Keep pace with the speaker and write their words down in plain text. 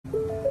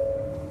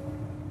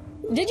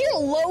Did your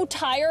low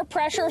tire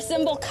pressure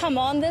symbol come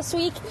on this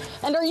week?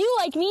 And are you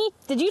like me?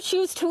 Did you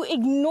choose to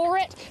ignore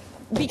it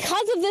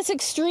because of this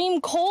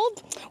extreme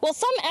cold? Well,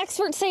 some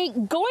experts say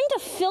going to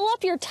fill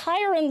up your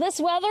tire in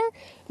this weather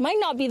might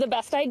not be the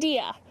best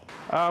idea.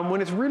 When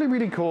it's really,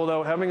 really cold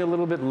out, having a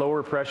little bit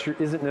lower pressure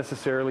isn't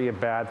necessarily a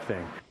bad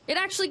thing. It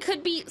actually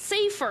could be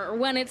safer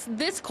when it's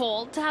this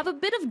cold to have a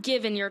bit of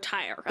give in your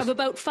tire of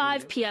about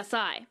 5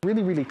 psi.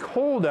 Really, really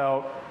cold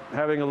out,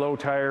 having a low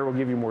tire will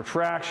give you more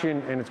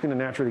traction, and it's going to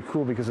naturally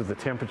cool because of the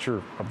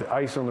temperature of the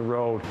ice on the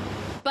road.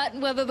 But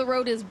whether the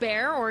road is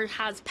bare or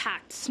has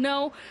packed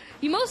snow,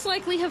 you most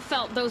likely have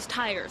felt those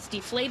tires,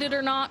 deflated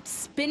or not,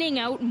 spinning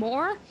out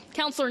more.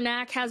 Councillor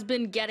Knack has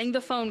been getting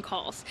the phone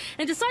calls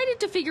and decided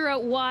to figure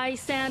out why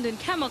sand and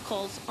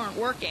chemicals aren't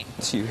working.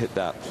 So you hit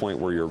that point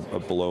where you're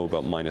below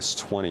about minus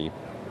 20.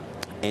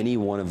 Any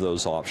one of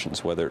those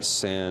options, whether it's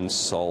sand,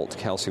 salt,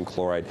 calcium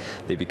chloride,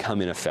 they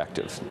become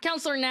ineffective.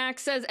 Councillor Knack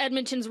says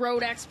Edmonton's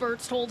road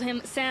experts told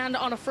him sand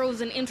on a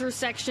frozen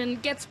intersection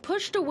gets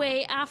pushed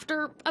away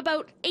after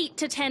about 8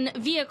 to 10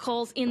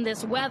 vehicles in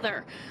this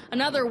weather.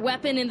 Another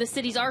weapon in the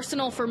city's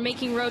arsenal for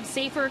making roads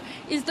safer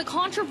is the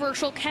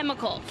controversial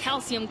chemical,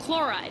 calcium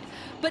chloride.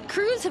 But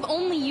crews have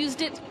only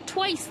used it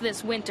twice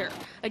this winter,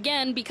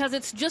 again because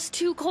it's just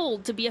too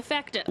cold to be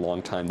effective. A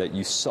long time that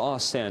you saw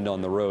sand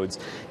on the roads,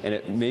 and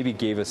it maybe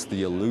gave us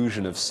the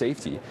illusion of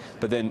safety.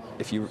 But then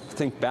if you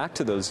think back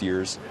to those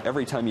years,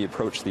 every time you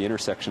approach the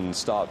intersection and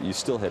stop, you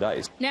still hit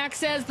ice. Knack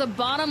says the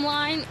bottom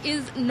line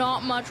is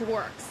not much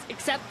works,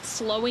 except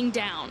slowing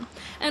down.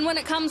 And when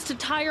it comes to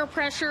tire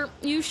pressure,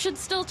 you should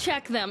still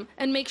check them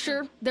and make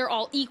sure they're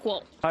all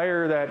equal.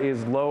 Tire that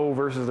is low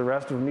versus the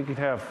rest of them, you could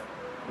have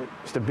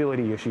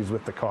stability issues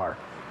with the car,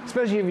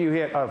 especially if you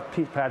hit a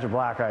patch of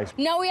black ice.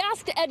 Now, we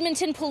asked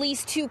Edmonton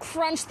police to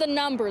crunch the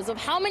numbers of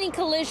how many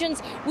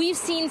collisions we've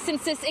seen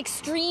since this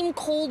extreme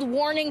cold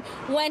warning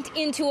went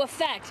into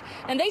effect.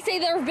 And they say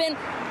there have been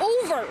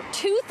over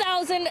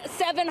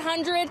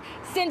 2,700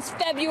 since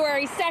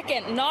February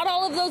 2nd. Not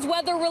all of those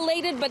weather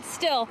related, but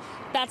still,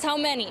 that's how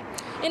many.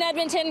 In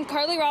Edmonton,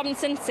 Carly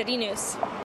Robinson, City News.